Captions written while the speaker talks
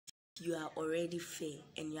you are already fair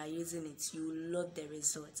and you are using it, you will love the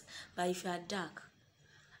result. But if you are dark,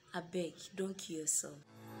 I beg, don't kill yourself.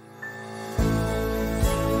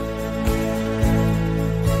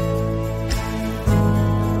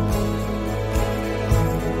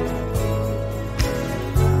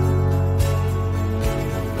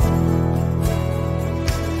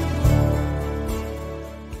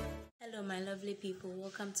 Hello my lovely people,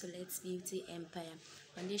 welcome to Let's Beauty Empire.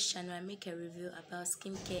 On this channel I make a review about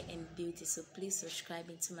skincare and beauty, so please subscribe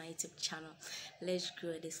into my YouTube channel. Let's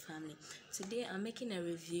grow this family. Today I'm making a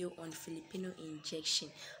review on Filipino injection.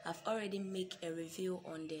 I've already made a review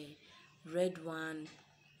on the red one,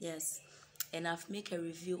 yes, and I've made a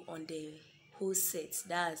review on the whole set,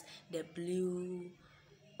 that's the blue,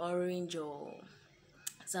 orange, or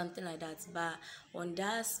something like that. But on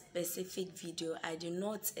that specific video I did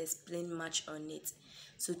not explain much on it.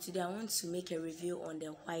 So today I want to make a review on the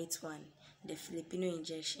white one, the Filipino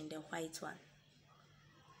injection, the white one.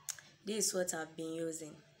 This is what I've been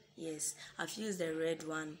using. Yes, I've used the red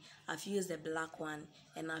one, I've used the black one,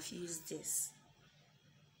 and I've used this.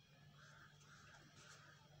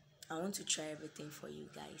 I want to try everything for you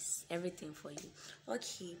guys, everything for you.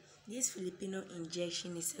 Okay, this Filipino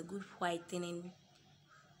injection is a good whitening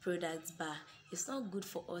product, but it's not good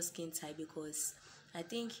for all skin type, because I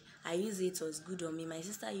think I use it, was good on me. My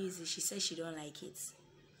sister used it, she said she don't like it,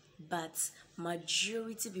 but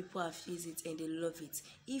majority people have used it and they love it.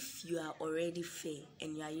 If you are already fair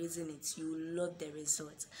and you are using it, you will love the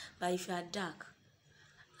result. But if you are dark,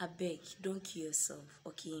 I beg, don't kill yourself.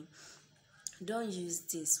 Okay, don't use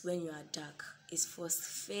this when you are dark. It's for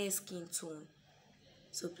fair skin tone,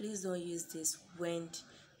 so please don't use this when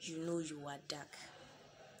you know you are dark.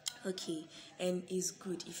 Okay, and it's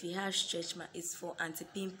good if you have stretch mark. It's for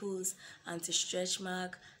anti-pimples, anti-stretch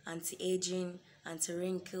mark, anti-aging,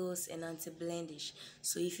 anti-wrinkles, and anti-blendish.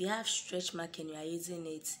 So if you have stretch mark and you are using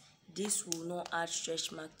it, this will not add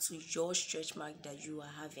stretch mark to your stretch mark that you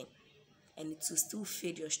are having, and it will still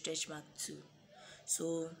fade your stretch mark too.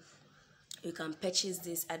 So you can purchase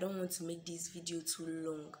this. I don't want to make this video too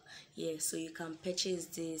long. Yeah, so you can purchase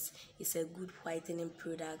this. It's a good whitening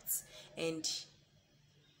product, and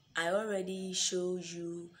I already showed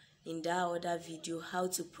you in that other video how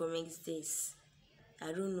to mix this. I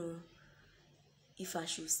don't know if I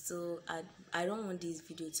should still add. I don't want this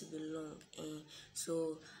video to be long,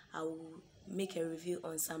 so I will make a review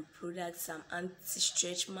on some products, some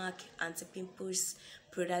anti-stretch mark, anti-pimples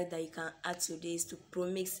product that you can add to this to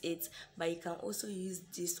mix it. But you can also use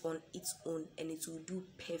this on its own and it will do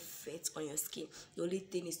perfect on your skin. The only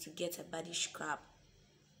thing is to get a body scrub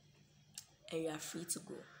and you are free to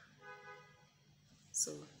go.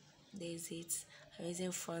 So there's it. I'm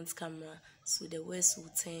using front camera, so the waist will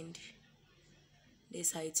tend. This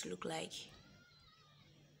is how it look like.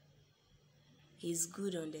 It's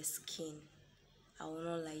good on the skin, I will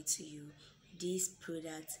not lie to you. This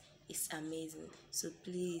product is amazing, so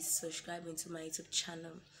please subscribe into my YouTube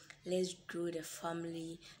channel. Let's grow the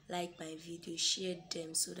family. Like my video, share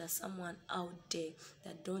them, so that someone out there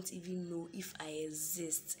that don't even know if I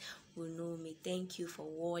exist will know me. Thank you for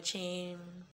watching.